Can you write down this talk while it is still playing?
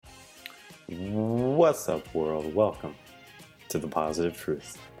What's up, world? Welcome to The Positive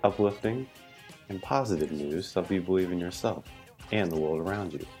Truth. Uplifting and positive news to help you believe in yourself and the world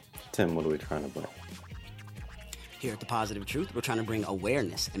around you. Tim, what are we trying to bring? Here at The Positive Truth, we're trying to bring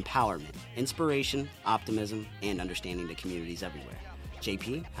awareness, empowerment, inspiration, optimism, and understanding to communities everywhere.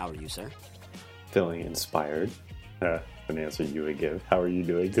 JP, how are you, sir? Feeling inspired. An answer you would give. How are you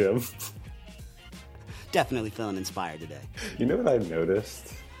doing, Tim? Definitely feeling inspired today. You know what I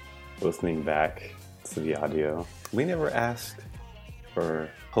noticed listening back to the audio? We never asked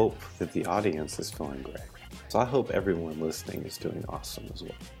or hope that the audience is feeling great. So I hope everyone listening is doing awesome as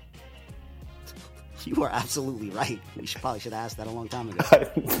well. You are absolutely right. We probably should have asked that a long time ago.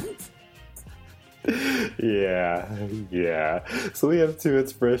 Yeah. So we have 2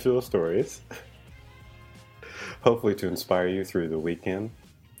 inspirational stories. Hopefully to inspire you through the weekend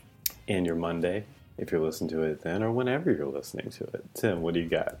and your Monday, if you're listening to it then or whenever you're listening to it. Tim, what do you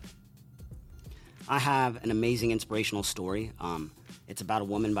got? I have an amazing inspirational story. It's about a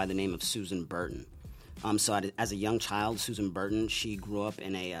woman by the name of Susan Burton. As a young child, Susan Burton, she grew up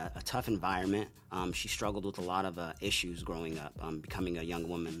in a tough environment. She struggled with a lot of issues growing up, becoming a young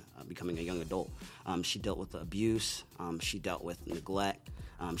woman, becoming a young adult. She dealt with abuse. She dealt with neglect.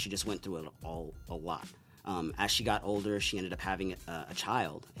 She just went through it all a lot. As she got older, she ended up having a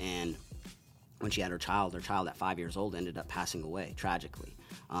child. And when she had her child at 5 years old ended up passing away tragically.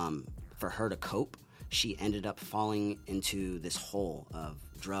 For her to cope, she ended up falling into this hole of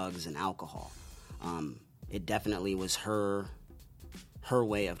drugs and alcohol. It definitely was her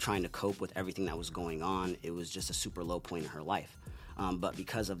way of trying to cope with everything that was going on. It was just a super low point in her life. But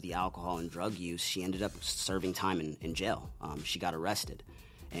because of the alcohol and drug use, she ended up serving time in jail. She got arrested,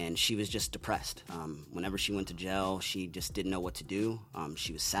 and she was just depressed. Whenever she went to jail, she just didn't know what to do.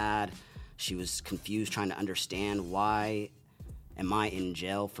 She was sad. She was confused, trying to understand, why am I in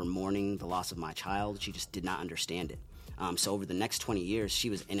jail for mourning the loss of my child? She just did not understand it. So over the next 20 years, she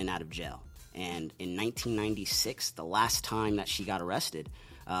was in and out of jail. And in 1996, the last time that she got arrested,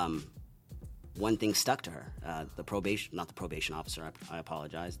 one thing stuck to her. The probation officer, I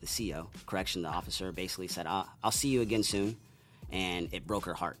apologize, the CO, correction, the officer basically said, I'll see you again soon. And it broke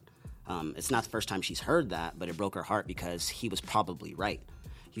her heart. It's not the first time she's heard that, but it broke her heart because he was probably right.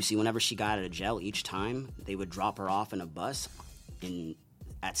 You see, whenever she got out of jail, each time they would drop her off in a bus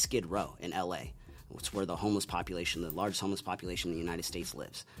at Skid Row in L.A., It's where the largest homeless population in the United States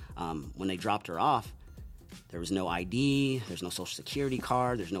lives. When they dropped her off, there was no ID, there's no social security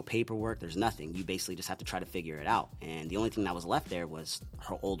card, there's no paperwork, there's nothing. You basically just have to try to figure it out. And the only thing that was left there was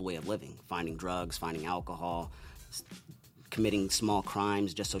her old way of living, finding drugs, finding alcohol, committing small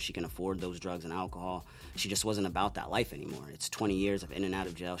crimes just so she can afford those drugs and alcohol. She just wasn't about that life anymore. It's 20 years of in and out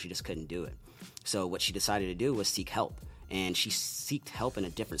of jail. She just couldn't do it. So what she decided to do was seek help. And she sought help in a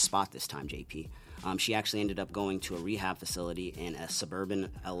different spot this time, JP. She actually ended up going to a rehab facility in a suburban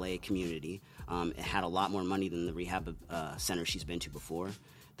LA community. It had a lot more money than the rehab center she's been to before.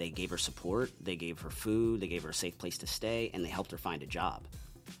 They gave her support, they gave her food, they gave her a safe place to stay, and they helped her find a job.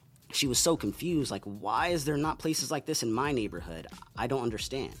 She was so confused, like, why is there not places like this in my neighborhood? I don't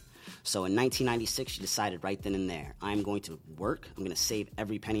understand. So in 1996, she decided right then and there, I'm going to work, I'm going to save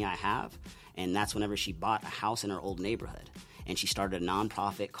every penny I have, and that's whenever she bought a house in her old neighborhood. And she started a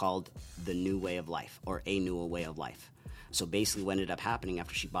nonprofit called The New Way of Life, or A New Way of Life. So basically what ended up happening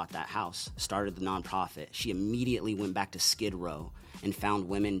after she bought that house, started the nonprofit, she immediately went back to Skid Row and found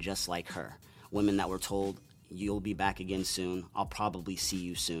women just like her, women that were told, you'll be back again soon, I'll probably see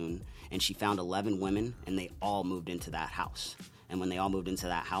you soon. And she found 11 women, and they all moved into that house. And when they all moved into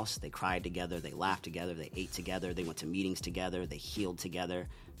that house, they cried together, they laughed together, they ate together, they went to meetings together, they healed together,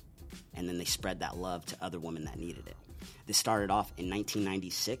 and then they spread that love to other women that needed it. This started off in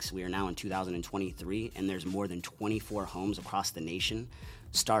 1996. We are now in 2023, and there's more than 24 homes across the nation.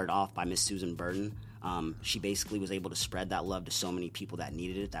 Started off by Miss Susan Burton. She basically was able to spread that love to so many people that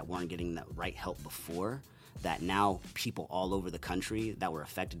needed it, that weren't getting the right help before, that now people all over the country that were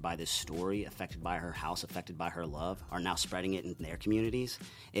affected by this story, affected by her house, affected by her love, are now spreading it in their communities.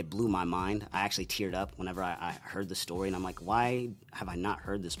 It blew my mind. I actually teared up whenever I heard the story, and I'm like, why have I not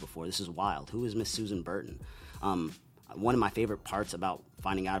heard this before? This is wild. Who is Miss Susan Burton? One of my favorite parts about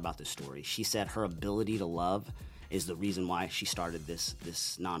finding out about this story, she said her ability to love is the reason why she started this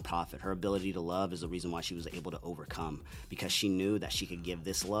nonprofit. Her ability to love is the reason why she was able to overcome, because she knew that she could give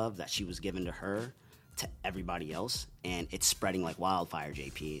this love that she was given to her to everybody else, and it's spreading like wildfire,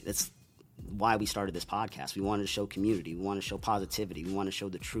 JP. That's why we started this podcast. We wanted to show community. We want to show positivity. We want to show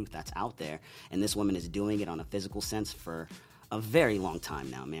the truth that's out there, and this woman is doing it on a physical sense for a very long time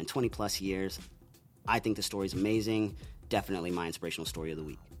now, man, 20 plus years. I think the story is amazing. Definitely my inspirational story of the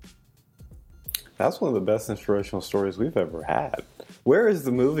week. That's one of the best inspirational stories we've ever had. Where is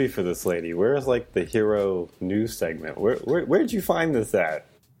the movie for this lady? Where is like the hero news segment? Where'd you find this at?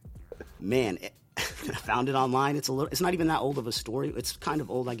 Man, I found it online. It's not even that old of a story. It's kind of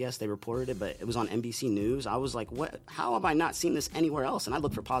old, I guess. They reported it, but it was on NBC News. I was like, what? How have I not seen this anywhere else? And I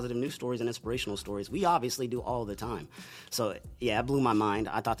look for positive news stories and inspirational stories. We obviously do all the time. So, yeah, it blew my mind.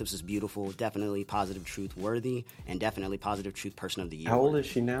 I thought this was beautiful. Definitely positive truth worthy, and definitely positive truth person of the year. How old is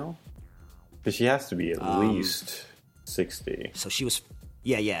she now? Because she has to be at least 60. So she was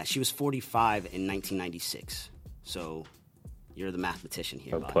 45 in 1996. So you're the mathematician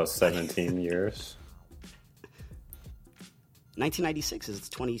here. Plus 17 years. 1996 is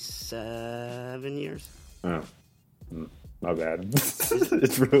 27 years. Oh, my bad.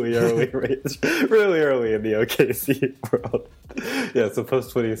 It's really early. It's really early in the OKC world. Yeah, so post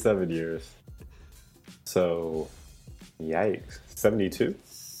 27 years. So, yikes. 72?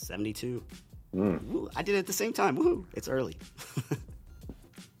 72. Woo, I did it at the same time. Woohoo! It's early.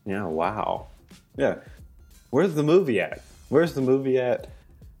 Yeah, wow. Yeah. Where's the movie at? Where's the movie at?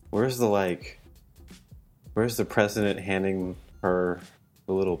 Where's the president handing her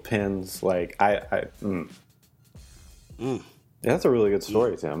the little pins? Like, Yeah, that's a really good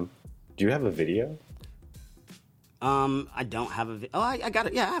story, Tim. Do you have a video? I don't have a video. Oh, I got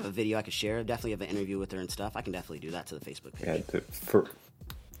it. Yeah, I have a video I could share. I definitely have an interview with her and stuff. I can definitely do that to the Facebook page. Yeah,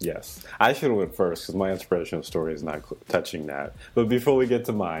 yes. I should have went first because my inspirational story is not touching that. But before we get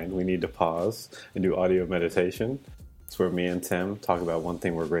to mine, we need to pause and do audio meditation. It's where me and Tim talk about one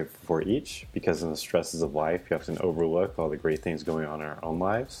thing we're grateful for each, because in the stresses of life, you often overlook all the great things going on in our own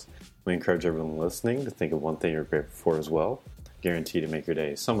lives. We encourage everyone listening to think of one thing you're grateful for as well, guaranteed to make your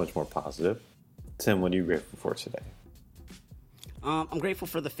day so much more positive. Tim, what are you grateful for today? I'm grateful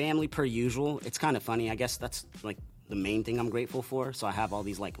for the family per usual. It's kind of funny. I guess that's like the main thing I'm grateful for. So I have all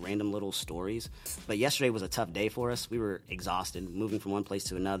these like random little stories. But yesterday was a tough day for us. We were exhausted, moving from one place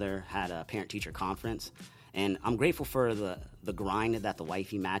to another, had a parent-teacher conference. And I'm grateful for the grind that the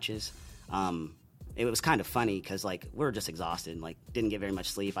wifey matches. It was kind of funny because, like, we were just exhausted. Like, didn't get very much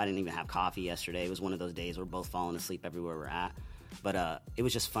sleep. I didn't even have coffee yesterday. It was one of those days we're both falling asleep everywhere we're at. But it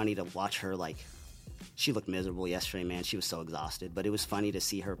was just funny to watch her, like, she looked miserable yesterday, man. She was so exhausted. But it was funny to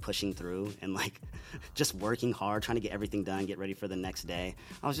see her pushing through and, like, just working hard, trying to get everything done, get ready for the next day.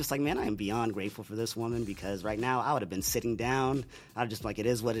 I was just like, man, I am beyond grateful for this woman, because right now I would have been sitting down. I'm just like, it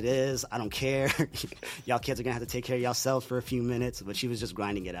is what it is. I don't care. Y'all kids are going to have to take care of yourselves for a few minutes. But she was just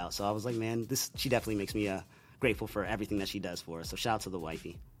grinding it out. So I was like, man, she definitely makes me grateful for everything that she does for us. So shout out to the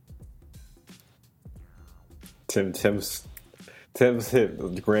wifey. Tim's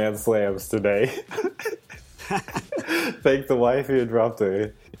hit grand slams today. Thank the wifey who dropped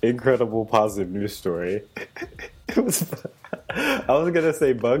an incredible positive news story. I was gonna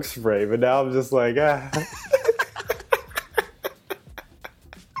say bug spray, but now I'm just like,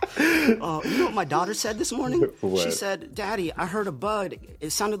 You know what my daughter said this morning? What? She said, Daddy, I heard a bug.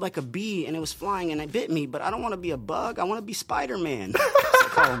 It sounded like a bee, and it was flying, and it bit me, but I don't want to be a bug. I want to be Spider-Man.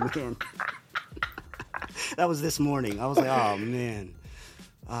 Oh, man. That was this morning. I was like, oh, man.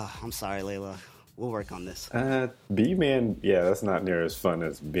 I'm sorry, Layla. We'll work on this. Bee-Man, yeah, that's not near as fun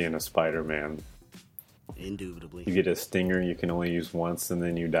as being a Spider-Man. Indubitably. You get a stinger you can only use once, and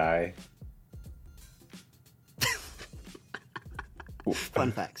then you die.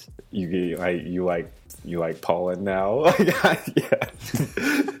 Fun facts. You like pollen now? Yeah.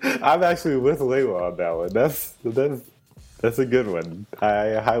 I'm actually with Layla on that one. That's a good one.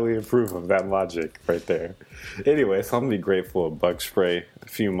 I highly approve of that logic right there. Anyway, so I'm gonna be grateful of bug spray. A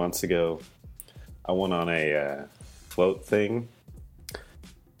few months ago, I went on a float thing,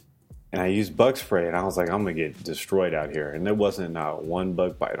 and I used bug spray, and I was like, I'm gonna get destroyed out here, and there wasn't not one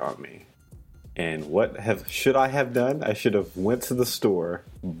bug bite on me. And should I have done? I should have went to the store,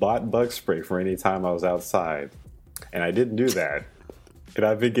 bought bug spray for any time I was outside, and I didn't do that. And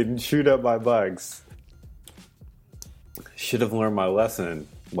I've been getting chewed up by bugs. Should have learned my lesson.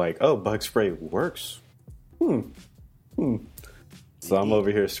 Like, oh, bug spray works. So I'm over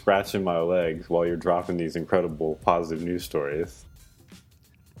here scratching my legs while you're dropping these incredible positive news stories.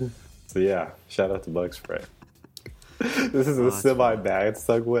 So yeah, shout out to bug spray. This is a semi-bad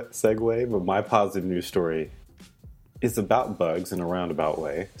segue, but my positive news story is about bugs in a roundabout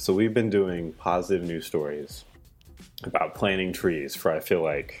way. So we've been doing positive news stories about planting trees for, I feel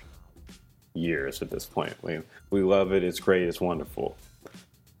like, years at this point. We love it. It's great. It's wonderful.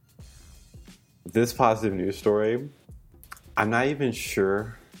 This positive news story, I'm not even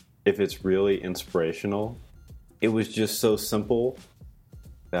sure if it's really inspirational. It was just so simple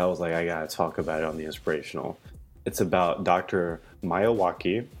that I was like, I gotta talk about it on the inspirational. It's about Dr.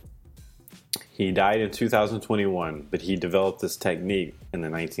 Miyawaki. He died in 2021, but he developed this technique in the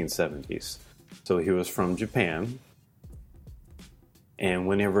 1970s. So he was from Japan, and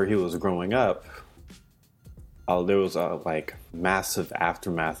whenever he was growing up, there was a massive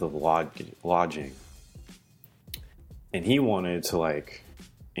aftermath of lodging, and he wanted to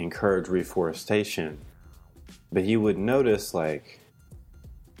encourage reforestation, but he would notice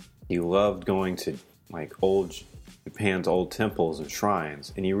he loved going to Japan's old temples and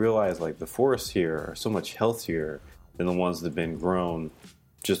shrines, and he realized the forests here are so much healthier than the ones that have been grown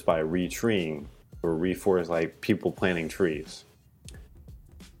just by retreeing or people planting trees.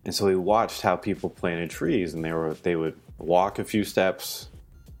 And so he watched how people planted trees, and they would walk a few steps,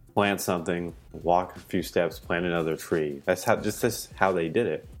 plant something, walk a few steps, plant another tree. That's how they did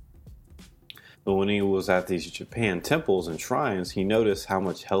it. But when he was at these Japan temples and shrines, he noticed how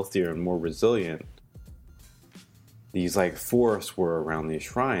much healthier and more resilient these forests were around these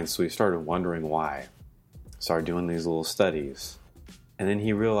shrines. So he started wondering why. Started doing these little studies. And then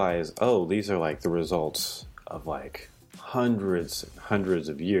he realized, oh, these are the results of hundreds and hundreds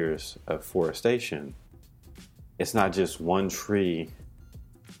of years of forestation. It's not just one tree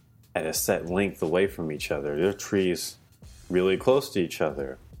at a set length away from each other. They're trees really close to each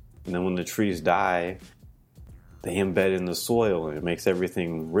other. And then when the trees die, they embed in the soil and it makes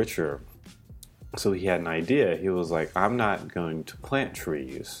everything richer. So he had an idea. He was like, I'm not going to plant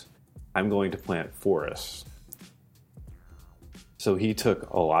trees. I'm going to plant forests. So he took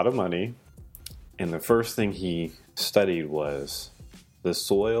a lot of money, and the first thing he studied was the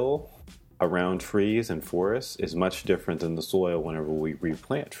soil around trees and forests is much different than the soil whenever we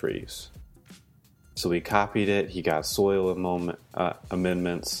replant trees. So he copied it, he got soil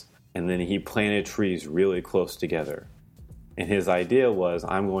amendments, and then he planted trees really close together. And his idea was,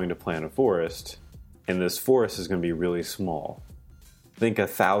 I'm going to plant a forest, and this forest is going to be really small. Think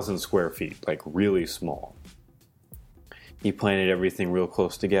 1,000 square feet, really small. He planted everything real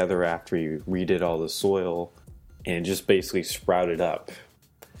close together after he redid all the soil, and it just basically sprouted up.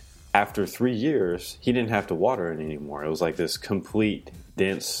 After 3 years, he didn't have to water it anymore. It was this complete,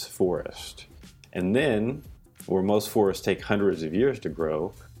 dense forest. And then, where most forests take hundreds of years to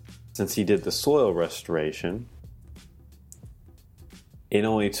grow, since he did the soil restoration, it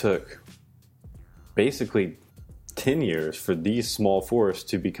only took basically 10 years for these small forests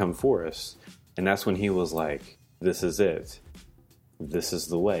to become forests. And that's when he was like, this is it. This is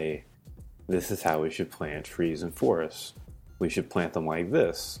the way. This is how we should plant trees and forests. We should plant them like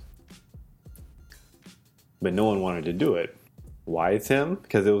this. But no one wanted to do it. Why, Tim?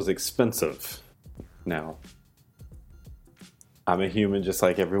 Because it was expensive. Now, I'm a human just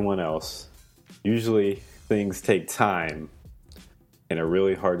like everyone else. Usually things take time and are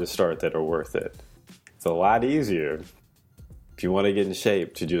really hard to start that are worth it. It's a lot easier if you want to get in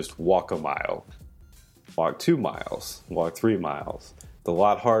shape to just walk a mile, walk 2 miles, walk 3 miles. It's a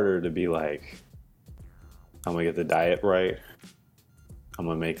lot harder to be like, I'm going to get the diet right. I'm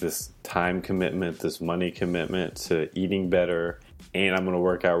going to make this time commitment, this money commitment to eating better, and I'm going to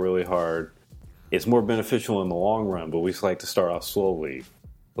work out really hard. It's more beneficial in the long run, but we just like to start off slowly.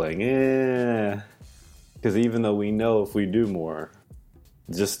 Because even though we know if we do more,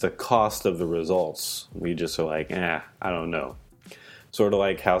 just the cost of the results, we just are like, I don't know. Sort of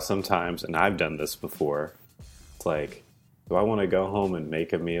like how sometimes, and I've done this before, it's like, do I want to go home and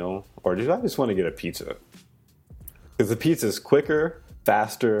make a meal? Or do I just want to get a pizza? Because the pizza is quicker,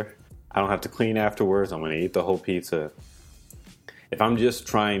 faster. I don't have to clean afterwards. I'm going to eat the whole pizza. If I'm just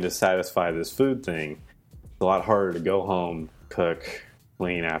trying to satisfy this food thing, it's a lot harder to go home, cook,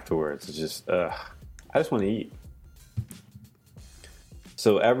 clean afterwards. It's just, I just want to eat.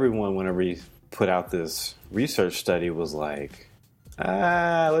 So everyone, whenever he put out this research study, was like,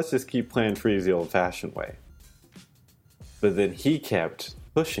 let's just keep planting trees the old-fashioned way. But then he kept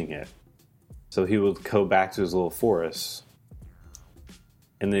pushing it. So he would go back to his little forests,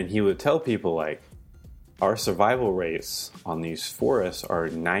 and then he would tell people, like, our survival rates on these forests are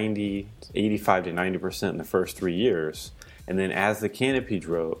 85 to 90% in the first 3 years. And then as the canopy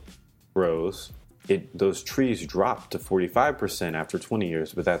grows, those trees drop to 45% after 20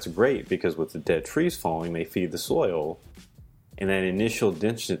 years. But that's great because with the dead trees falling, they feed the soil. And that initial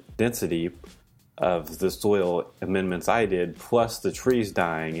density of the soil amendments I did, plus the trees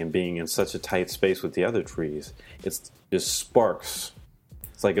dying and being in such a tight space with the other trees, it's just sparks.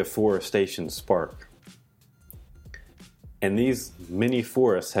 It's like a forestation spark. And these mini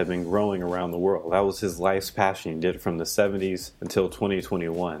forests have been growing around the world. That was his life's passion. He did it from the 70s until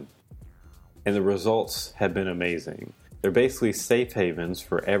 2021. And the results have been amazing. They're basically safe havens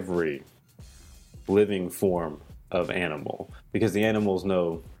for every living form of animal. Because the animals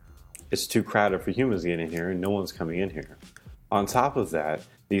know it's too crowded for humans to get in here and no one's coming in here. On top of that,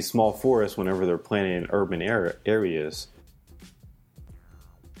 these small forests, whenever they're planted in urban areas,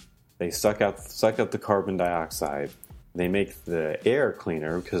 they suck up the carbon dioxide. They make the air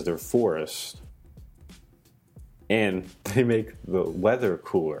cleaner because they're forests. And they make the weather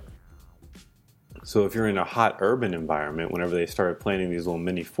cooler. So if you're in a hot urban environment, whenever they started planting these little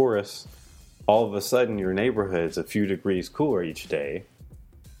mini forests, all of a sudden your neighborhood's a few degrees cooler each day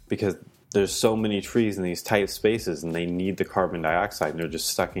because there's so many trees in these tight spaces and they need the carbon dioxide and they're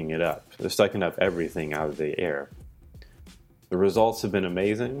just sucking it up. They're sucking up everything out of the air. The results have been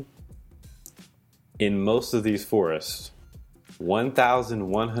amazing. In most of these forests,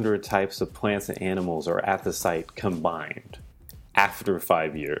 1,100 types of plants and animals are at the site combined after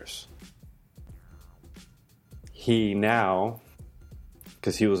 5 years. He now,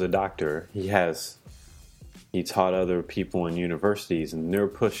 because he was a doctor, he taught other people in universities and they're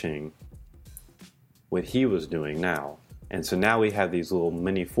pushing what he was doing now. And so now we have these little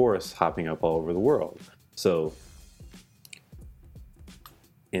mini forests hopping up all over the world. So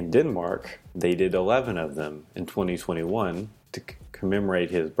in Denmark, they did 11 of them in 2021 to commemorate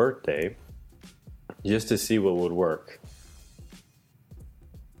his birthday, just to see what would work.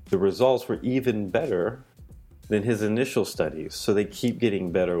 The results were even better than his initial studies, so they keep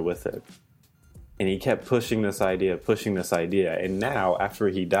getting better with it. And he kept pushing this idea, and now, after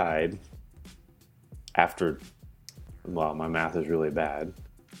he died, my math is really bad,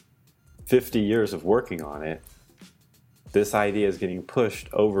 50 years of working on it, this idea is getting pushed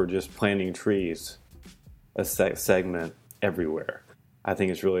over just planting trees, a segment everywhere. I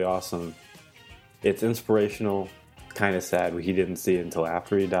think it's really awesome. It's inspirational, kind of sad he didn't see it until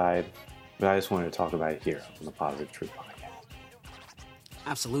after he died, but I just wanted to talk about it here on the Positive Truth Podcast.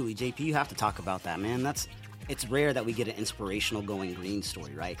 Absolutely, JP, you have to talk about that, man. It's rare that we get an inspirational going green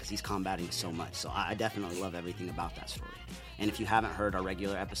story, right? Because he's combating so much. So I definitely love everything about that story. And if you haven't heard our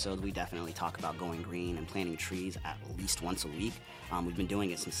regular episodes, we definitely talk about going green and planting trees at least once a week. We've been doing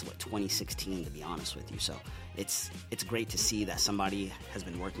it since 2016, to be honest with you. So it's great to see that somebody has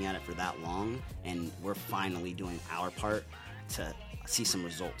been working at it for that long, and we're finally doing our part to see some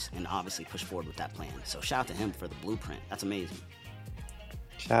results and obviously push forward with that plan. So shout out to him for the blueprint. That's amazing.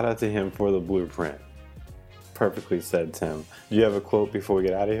 Shout out to him for the blueprint. Perfectly said, Tim. Do you have a quote before we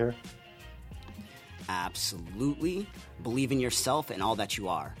get out of here? Absolutely. Believe in yourself and all that you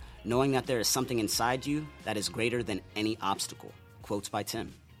are, knowing that there is something inside you that is greater than any obstacle. Quotes by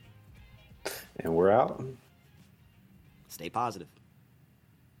Tim. And we're out. Stay positive.